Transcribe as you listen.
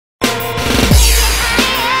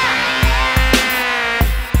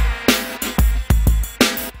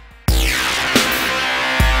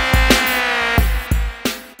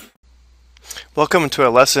Welcome to a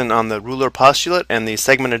lesson on the ruler postulate and the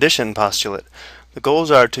segment addition postulate. The goals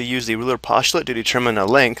are to use the ruler postulate to determine a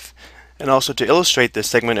length and also to illustrate the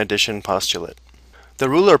segment addition postulate. The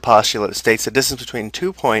ruler postulate states the distance between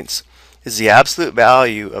 2 points is the absolute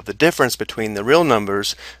value of the difference between the real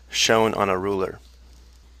numbers shown on a ruler.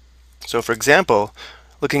 So for example,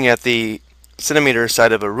 looking at the centimeter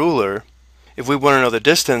side of a ruler, if we want to know the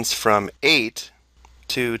distance from 8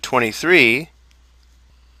 to 23,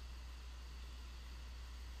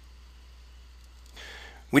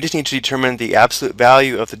 we just need to determine the absolute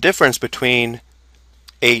value of the difference between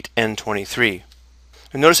 8 and 23.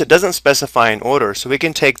 And notice it doesn't specify an order, so we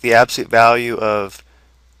can take the absolute value of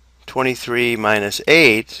 23 minus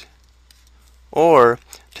 8, or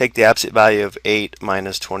take the absolute value of 8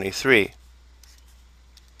 minus 23.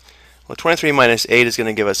 Well, 23 minus 8 is going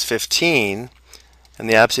to give us 15, and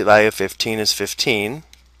the absolute value of 15 is 15.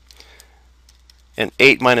 And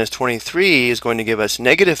 8 minus 23 is going to give us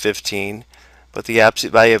negative 15, but the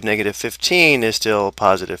absolute value of negative 15 is still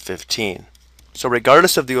positive 15. So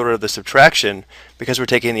regardless of the order of the subtraction, because we're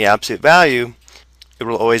taking the absolute value, it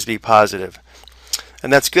will always be positive.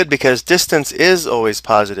 And that's good because distance is always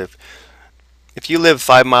positive. If you live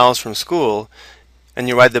 5 miles from school and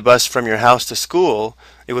you ride the bus from your house to school,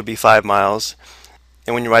 it would be 5 miles.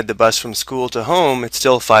 And when you ride the bus from school to home, it's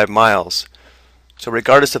still 5 miles. So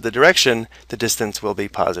regardless of the direction, the distance will be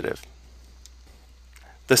positive.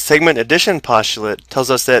 The segment addition postulate tells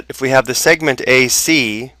us that if we have the segment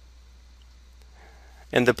AC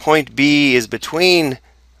and the point B is between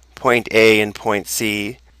point A and point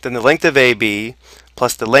C, then the length of AB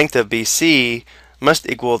plus the length of BC must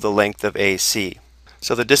equal the length of AC.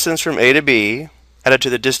 So the distance from A to B added to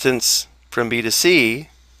the distance from B to C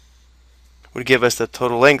would give us the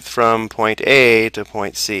total length from point A to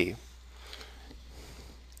point C.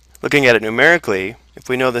 Looking at it numerically, if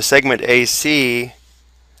we know the segment AC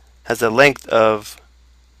has a length of,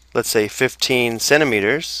 let's say, 15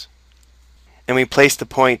 centimeters, and we place the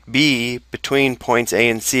point B between points A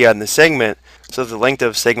and C on the segment, so the length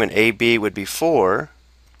of segment AB would be 4,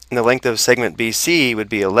 and the length of segment BC would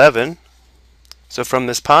be 11. So from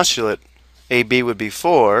this postulate, AB would be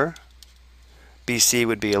 4, BC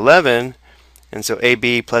would be 11, and so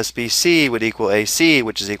AB plus BC would equal AC,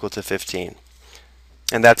 which is equal to 15.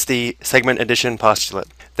 And that's the segment addition postulate.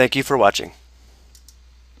 Thank you for watching.